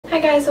Hi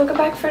guys, welcome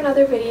back for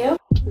another video.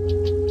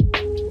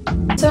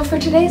 So for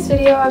today's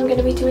video, I'm going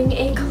to be doing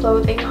a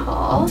clothing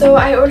haul. So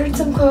I ordered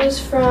some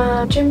clothes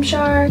from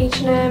Gymshark,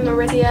 H&M,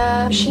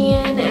 Aritzia,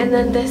 SHEIN, and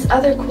then this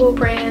other cool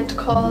brand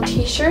called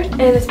T-shirt.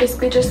 And it's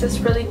basically just this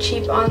really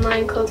cheap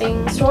online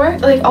clothing store.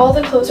 Like all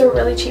the clothes are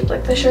really cheap.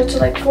 Like the shirts are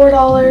like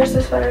 $4,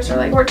 the sweaters are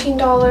like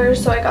 $14.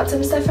 So I got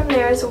some stuff from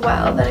there as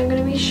well that I'm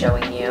going to be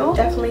showing you.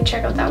 Definitely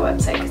check out that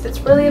website because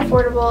it's really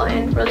affordable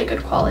and really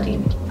good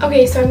quality.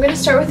 Okay, so I'm going to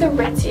start with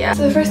Aritzia.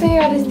 So the first thing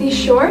I got is these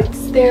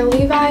shorts. They're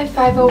Levi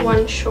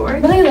 501 shorts.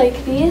 I really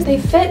like these. They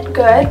fit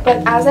good,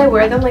 but as I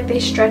wear them, like they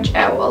stretch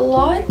out a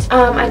lot.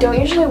 I don't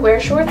usually wear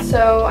shorts,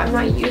 so I'm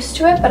not used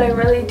to it, but I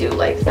really do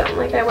like them.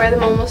 Like I wear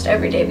them almost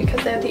every day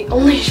because they're the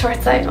only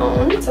shorts I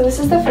own. So this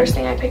is the first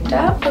thing I picked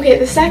up. Okay,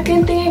 the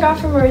second thing I got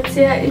from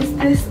Aritzia is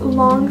this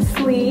long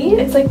sleeve.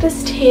 It's like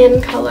this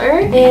tan color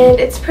and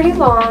it's pretty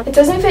long. It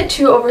doesn't fit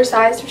too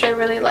oversized, which I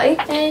really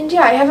like. And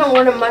yeah, I haven't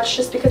worn it much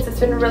just because it's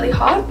been really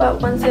hot,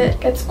 but once it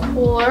gets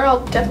cooler,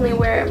 I'll definitely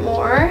wear it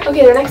more.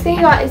 Okay, the next thing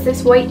I got is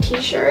this white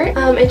t-shirt.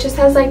 It just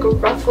has like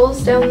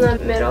ruffles down the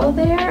middle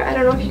there. I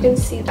don't know if you can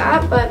see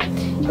that, but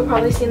you'll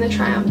probably see in the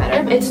try on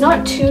better. It's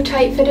not too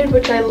tight fitted,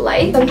 which I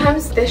like.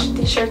 Sometimes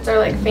these shirts are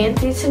like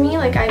fancy to me.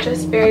 Like I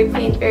just very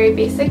plain, very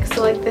basic.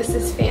 So like this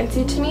is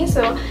fancy to me.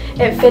 So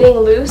it fitting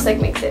loose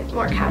like makes it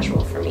more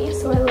casual for me.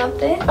 So I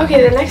loved it.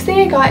 Okay, the next thing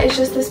I got is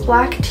just this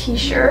black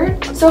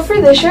t-shirt. So for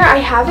this shirt, I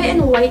have it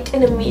in white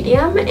and a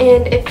medium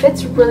and it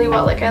fits really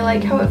well. Like I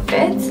like how it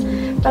fits.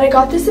 But I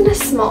got this in a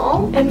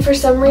small, and for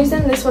some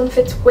reason this one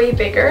fits way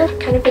bigger.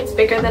 Kind of fits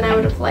bigger than I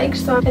would have liked,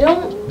 so I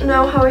don't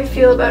know how I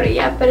feel about it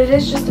yet, but it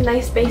is just a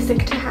nice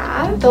basic to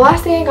have. The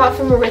last thing I got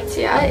from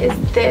Aritzia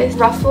is this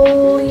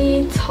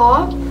ruffly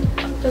top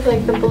with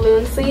like the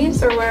balloon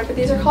sleeves or whatever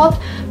these are called.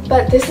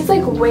 But this is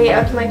like way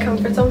out of my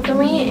comfort zone for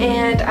me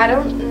and I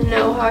don't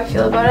know how I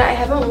feel about it. I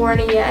haven't worn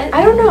it yet.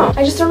 I don't know.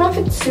 I just don't know if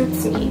it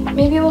suits me.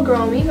 Maybe it will grow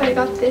on me, but I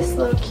got this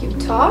little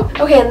cute top.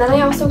 Okay, and then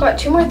I also got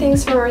two more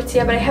things from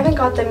Aritzia, but I haven't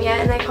got them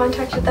yet and I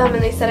contacted them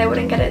and they said I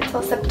wouldn't get it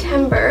until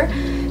September.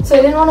 So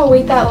I didn't want to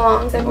wait that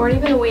long because I've already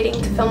been waiting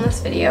to film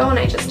this video and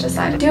I just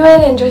decided to do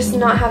it and just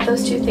not have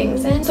those two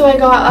things in. So I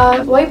got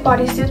a white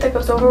bodysuit that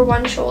goes over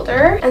one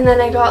shoulder and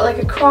then I got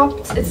like a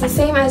cropped, it's the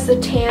same as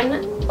the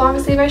tan long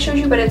sleeve I showed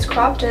you, but it's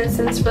cropped and it's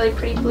in this really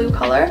pretty blue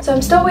color. So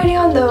I'm still waiting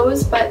on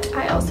those, but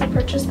I also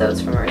purchased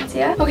those from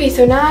Aritzia. Okay,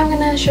 so now I'm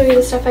gonna show you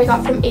the stuff I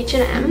got from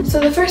H&M. So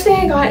the first thing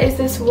I got is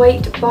this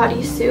white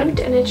bodysuit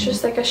and it's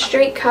just like a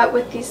straight cut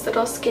with these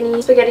little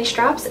skinny spaghetti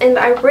straps and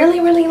I really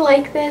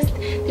like this.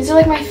 These are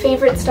like my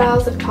favorite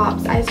styles of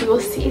tops, as you will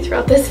see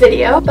throughout this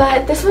video,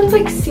 but this one's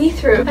like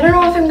see-through. I don't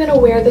know if I'm gonna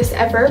wear this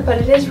ever, but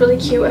it is really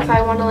cute if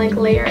I want to like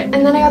layer it.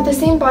 And then I got the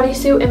same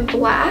bodysuit in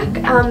black.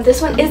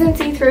 This one isn't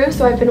see-through,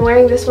 so I've been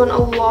wearing this one a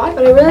lot,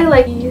 but I really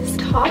like these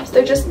tops.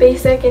 They're just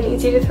basic and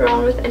easy to throw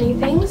on with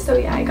anything, so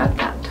yeah, I got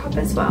that top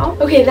as well.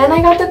 Okay, then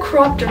I got the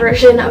cropped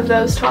version of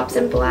those tops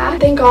in black.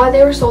 Thank God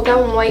they were sold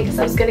out in white because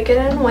I was gonna get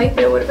it in white,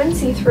 but it would have been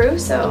see-through.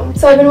 So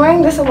I've been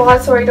wearing this a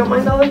lot, so I don't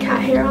mind all the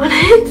cat hair on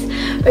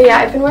it. But yeah,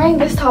 I've been wearing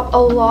this top a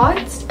lot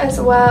as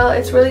well.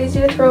 It's really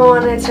easy to throw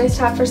on and it's nice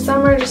to have for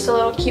summer, just a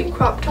little cute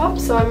crop top,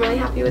 so I'm really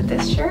happy with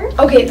this shirt.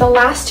 Okay, the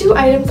last two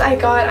items I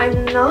got,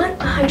 I'm not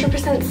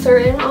 100%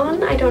 certain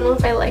on. I don't know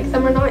if I like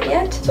them or not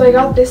yet. So I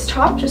got this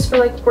top just for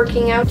like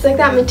working out. It's like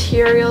that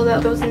material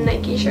that those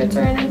Nike shirts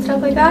are in and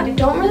stuff like that. I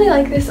don't really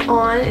like this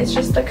on. It's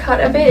just the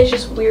cut of it is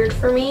just weird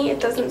for me. It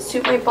doesn't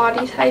suit my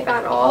body type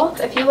at all.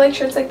 If you like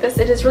shirts like this,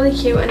 it is really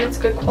cute and it's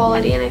good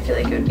quality and I feel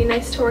like it would be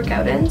nice to work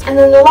out in. And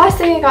then the last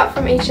thing I got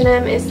from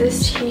H&M is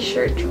this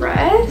t-shirt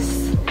dress.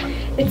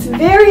 It's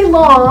very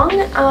long.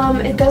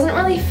 It doesn't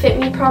really fit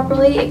me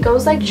properly. It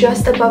goes like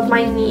just above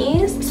my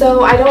knees,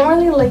 so I don't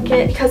really like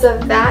it because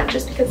of that,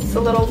 just because it's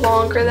a little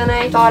longer than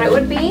I thought it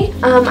would be.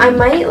 I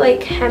might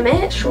like hem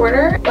it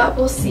shorter, but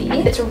we'll see.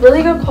 It's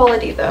really good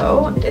quality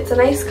though. It's a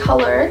nice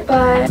color,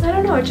 but I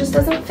don't know, it just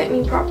doesn't fit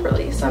me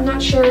properly, so I'm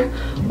not sure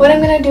what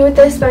I'm gonna do with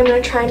this, but I'm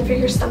gonna try and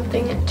figure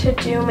something to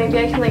do. Maybe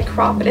I can like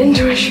crop it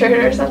into a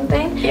shirt or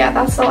something. Yeah,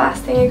 that's the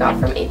last thing I got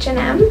from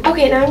H&M.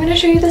 Okay, now I'm gonna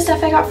show you the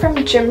stuff I got from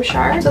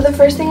Gymshark. So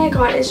the first thing I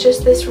got is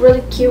just this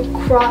really cute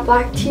crop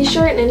black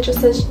t-shirt and it just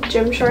says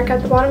Gymshark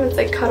at the bottom. It's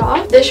like cut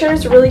off. This shirt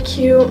is really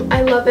cute.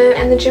 I love it,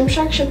 and the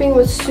Gymshark shipping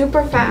was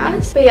super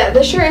fast. But yeah,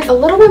 this shirt is a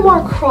little bit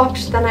more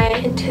cropped than I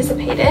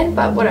anticipated,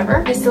 but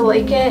whatever. I still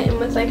like it, and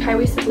with like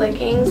high-waisted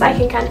leggings I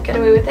can kind of get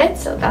away with it,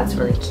 so that's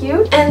really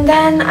cute. And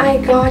then I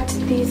got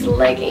these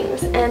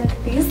leggings, and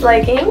these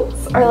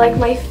leggings are like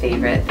my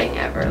favorite thing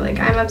ever. Like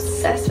I'm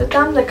obsessed with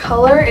them. The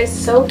color is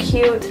so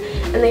cute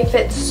and they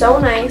fit so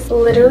nice.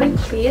 Literally,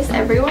 please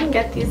everyone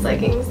get these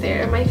leggings.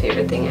 They're my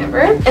favorite thing ever,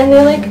 and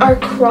they like are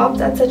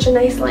cropped at such a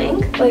nice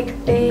length.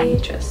 Like they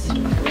just are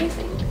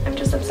amazing. I'm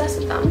just obsessed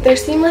with them. them. They're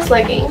seamless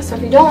leggings, so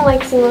if you don't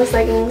like seamless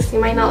leggings, you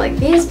might not like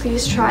these.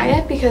 Please try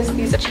it because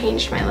these have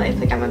changed my life.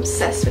 Like, I'm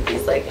obsessed with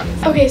these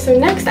leggings. Okay, so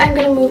next I'm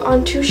gonna move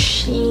on to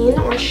SHEIN,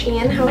 or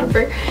SHEIN,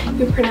 however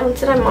you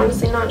pronounce it. I'm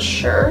honestly not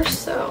sure,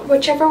 so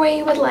whichever way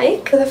you would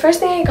like. So the first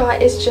thing I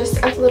got is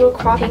just a little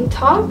crop tank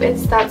top.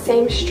 It's that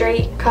same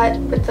straight cut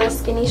with the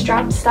skinny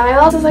strap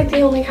style. This is like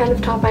the only kind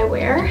of top I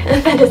wear,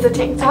 and that is a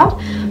tank top.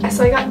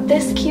 So I got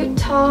this cute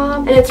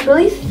top, and it's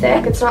really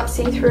thick. It's not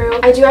see-through.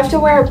 I do have to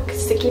wear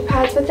sticky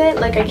pads with it.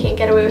 Like, I can't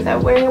get away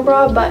without wearing a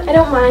bra, but I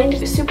don't mind.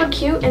 It's super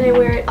cute, and I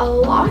wear it a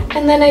lot.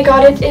 And then I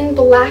got it in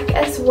black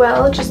as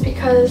well, just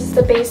because it's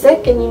the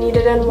basic, and you need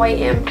it in white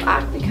and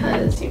black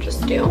because you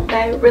just do.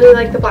 I really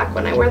like the black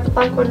one. I wear the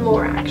black one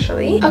more,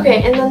 actually.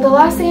 Okay, and then the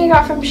last thing I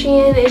got from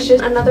SHEIN is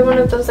just another one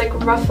of those like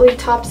ruffly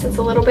tops that's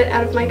a little bit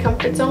out of my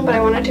comfort zone, but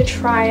I wanted to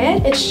try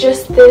it. It's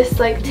just this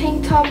like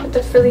tank top with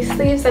the frilly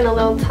sleeves and a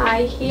little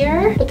tie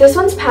here. But this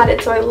one's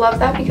padded, so I love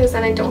that because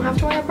then I don't have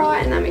to wear a bra,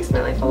 and that makes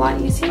my life a lot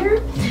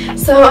easier.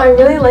 So I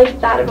really like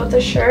that about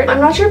the shirt. I'm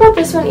not sure about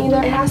this one either.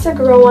 It has to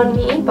grow on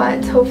me,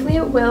 but hopefully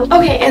it will.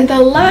 Okay, and the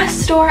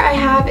last store I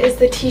have is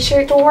the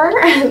T-shirt store,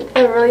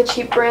 a really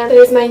cheap brand. It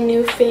is my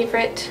new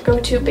favorite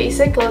go-to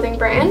basic clothing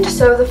brand.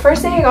 So the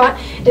first thing I got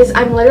is,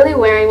 I'm literally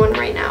wearing one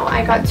right now.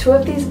 I got two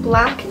of these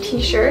black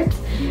T-shirts,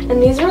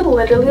 and these were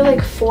literally like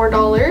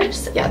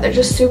 $4. Yeah, they're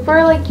just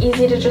super like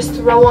easy to just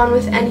throw on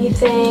with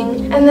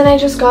anything. And then I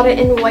just got it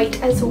in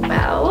white as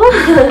well.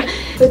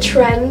 The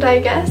trend, I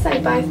guess. I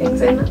buy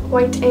things in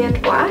white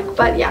and black,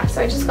 but yeah,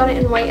 so I just got it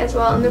in white as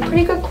well, and they're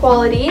pretty good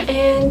quality,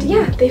 and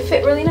yeah, they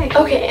fit really nice.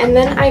 Okay, and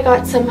then I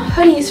got some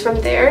hoodies from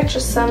there,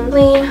 just some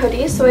plain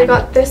hoodies. So I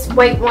got this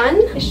white one.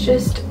 It's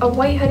just a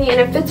white hoodie, and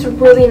it fits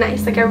really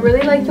nice. Like, I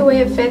really like the way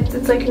it fits.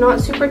 It's like not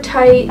super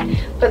tight,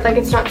 but like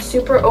it's not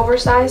super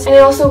oversized. And I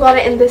also got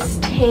it in this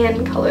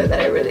tan color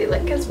that I really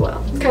like as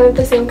well. It's kind of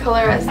the same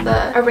color as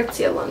the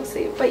Aritzia long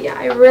sleeve, but yeah,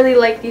 I really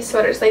like these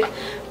sweaters. Like,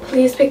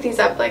 please pick these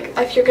up. Like,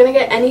 if you're gonna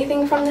get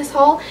anything from this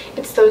haul,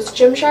 it's those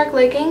Gymshark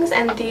leggings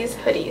and these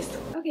hoodies.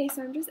 Okay,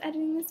 so I'm just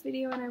editing this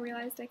video, and I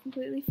realized I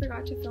completely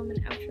forgot to film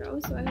an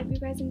outro, so I hope you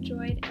guys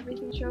enjoyed.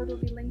 Everything showed will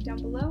be linked down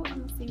below,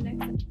 and I'll see you next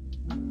time.